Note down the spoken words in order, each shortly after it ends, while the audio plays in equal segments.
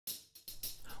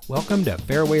Welcome to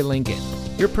Fairway Lincoln,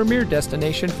 your premier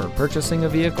destination for purchasing a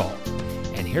vehicle.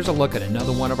 And here's a look at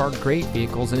another one of our great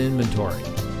vehicles in inventory,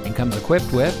 and comes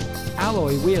equipped with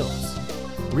alloy wheels,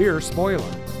 rear spoiler,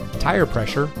 tire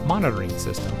pressure monitoring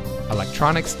system,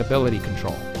 electronic stability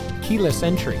control, keyless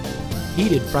entry,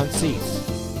 heated front seats,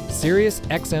 Sirius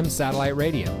XM satellite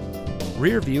radio,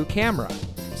 rear view camera,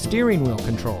 steering wheel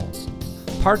controls,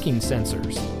 parking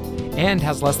sensors, and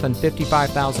has less than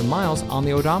 55,000 miles on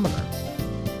the odometer.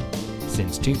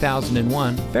 Since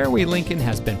 2001, Fairway Lincoln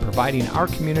has been providing our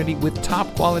community with top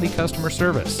quality customer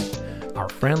service. Our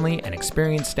friendly and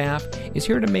experienced staff is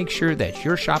here to make sure that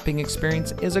your shopping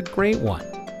experience is a great one.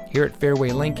 Here at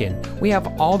Fairway Lincoln, we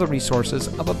have all the resources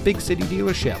of a big city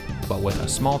dealership, but with a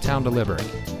small town delivery.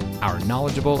 Our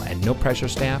knowledgeable and no-pressure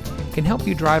staff can help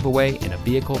you drive away in a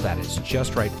vehicle that is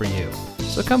just right for you.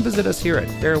 So come visit us here at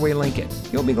Fairway Lincoln.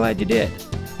 You'll be glad you did.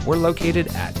 We're located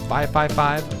at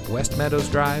 555 West Meadows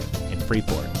Drive in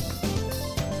Freeport.